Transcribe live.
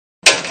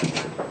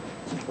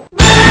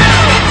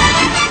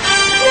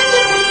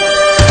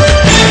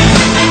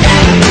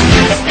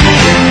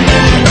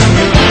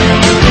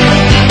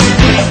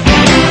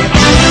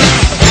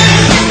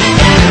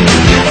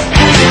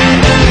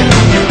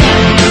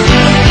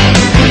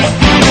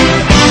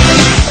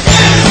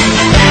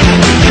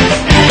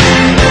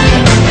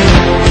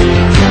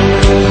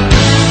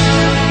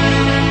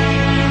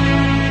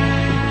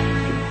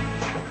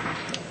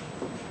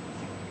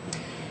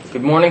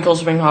morning, Cold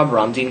Spring Harbor.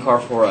 I'm Dean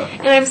Carfora.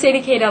 And I'm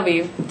Sadie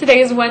KW. Today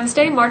is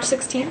Wednesday, March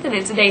 16th, and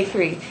it's day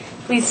 3.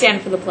 Please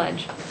stand for the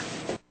pledge.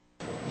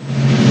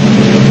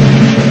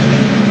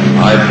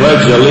 I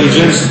pledge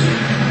allegiance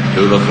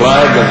to the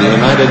flag of the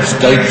United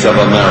States of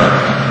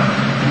America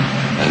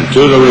and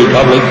to the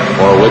republic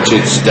for which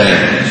it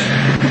stands,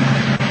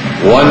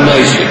 one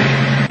nation,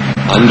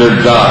 under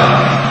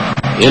God,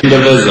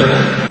 indivisible,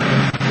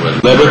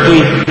 with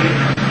liberty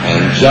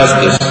and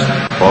justice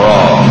for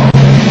all.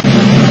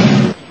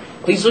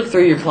 Please look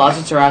through your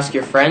closets or ask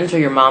your friends or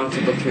your mom to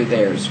look through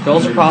theirs.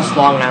 Girls across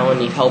Long Island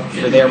need help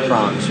for their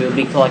proms. We will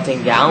be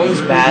collecting gowns,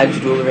 bags,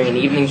 jewelry, and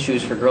evening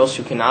shoes for girls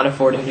who cannot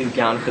afford a new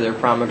gown for their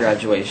prom or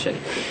graduation.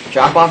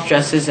 Drop-off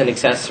dresses and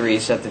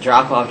accessories at the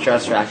drop-off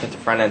dress rack at the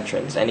front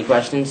entrance. Any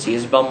questions? See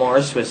Isabel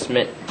Morris with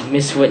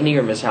Miss Whitney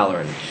or Miss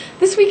Halloran.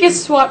 This week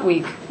is SWAT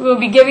week. We will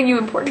be giving you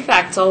important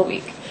facts all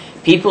week.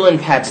 People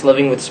and pets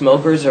living with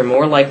smokers are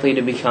more likely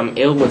to become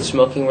ill with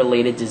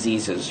smoking-related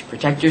diseases.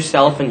 Protect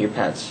yourself and your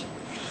pets.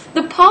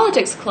 The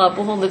Politics Club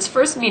will hold its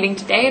first meeting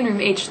today in room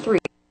H3.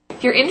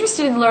 If you're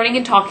interested in learning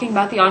and talking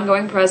about the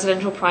ongoing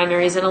presidential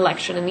primaries and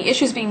election and the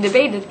issues being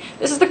debated,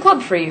 this is the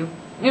club for you.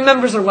 New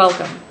members are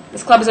welcome.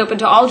 This club is open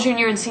to all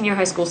junior and senior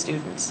high school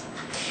students.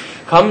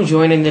 Come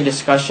join in the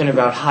discussion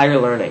about higher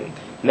learning.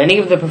 Many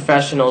of the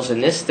professionals in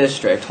this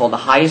district hold the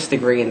highest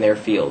degree in their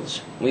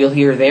fields. We'll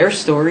hear their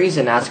stories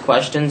and ask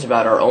questions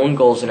about our own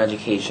goals in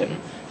education.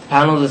 The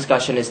panel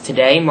discussion is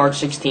today, March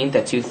 16th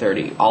at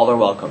 2:30. All are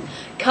welcome.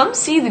 Come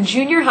see the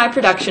junior high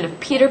production of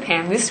Peter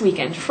Pan this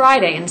weekend,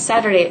 Friday and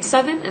Saturday at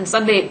 7 and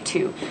Sunday at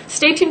 2.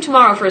 Stay tuned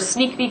tomorrow for a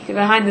sneak peek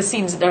behind the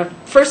scenes at our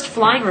first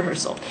flying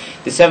rehearsal.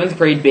 The 7th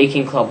grade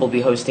baking club will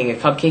be hosting a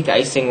cupcake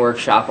icing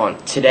workshop on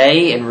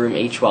today in room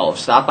A12.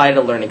 Stop by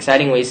to learn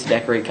exciting ways to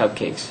decorate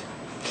cupcakes.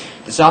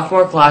 The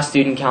sophomore class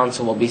student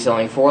council will be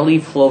selling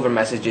 4-leaf clover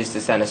messages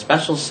to send a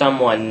special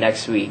someone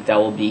next week that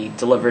will be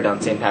delivered on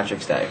St.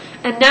 Patrick's Day.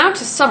 And now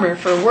to Summer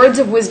for Words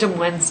of Wisdom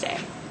Wednesday.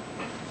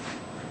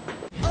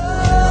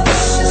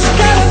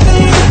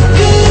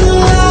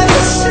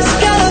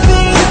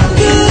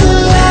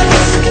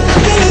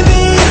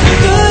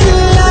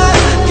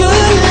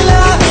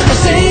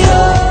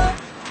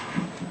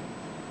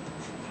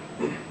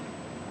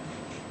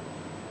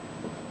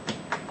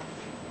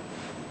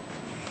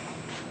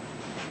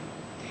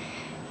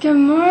 Good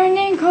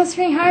morning, Cold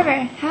Spring Harbor.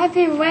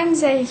 Happy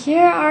Wednesday.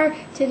 Here are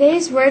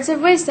today's words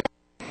of wisdom.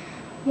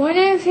 What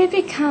if it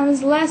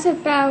becomes less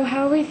about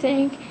how we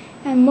think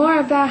and more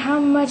about how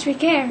much we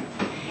care?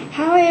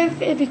 How if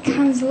it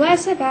becomes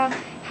less about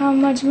how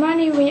much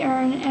money we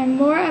earn and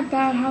more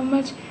about how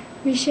much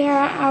we share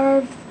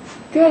our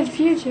good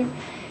future?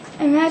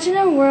 Imagine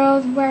a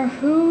world where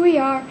who we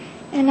are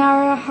in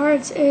our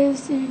hearts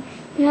is the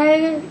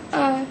united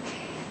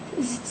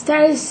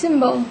status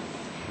symbol.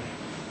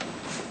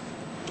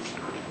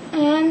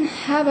 And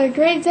have a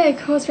great day,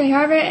 Cold Spring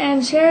Harbor,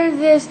 and share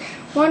this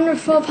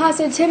wonderful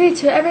positivity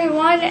to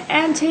everyone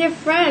and to your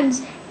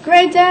friends.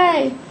 Great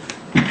day!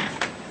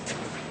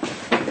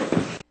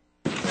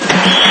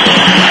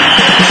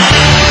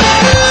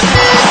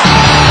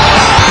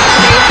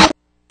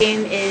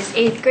 Game is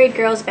 8th grade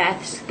girls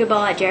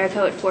basketball at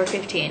Jericho at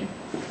 4:15.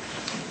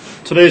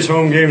 Today's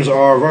home games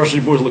are varsity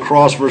boys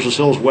lacrosse versus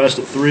Hills West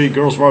at 3,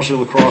 girls varsity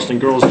lacrosse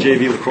and girls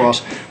JV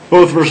lacrosse,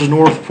 both versus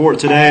Northport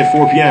today at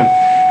 4 p.m.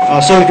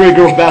 7th grade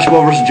girls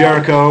basketball versus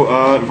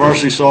Jericho,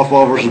 varsity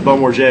softball versus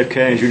Bumware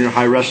JFK, and junior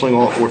high wrestling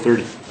all at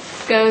 4:30.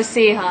 Go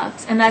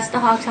Seahawks. And that's the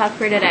Hawk Talk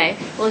for today.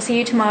 We'll see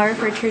you tomorrow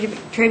for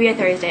Trivia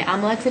Thursday.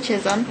 I'm Alexa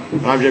Chisholm.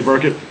 I'm Jay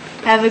Burkett.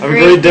 Have a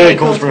great day,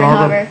 Cold Spring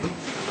Harbor.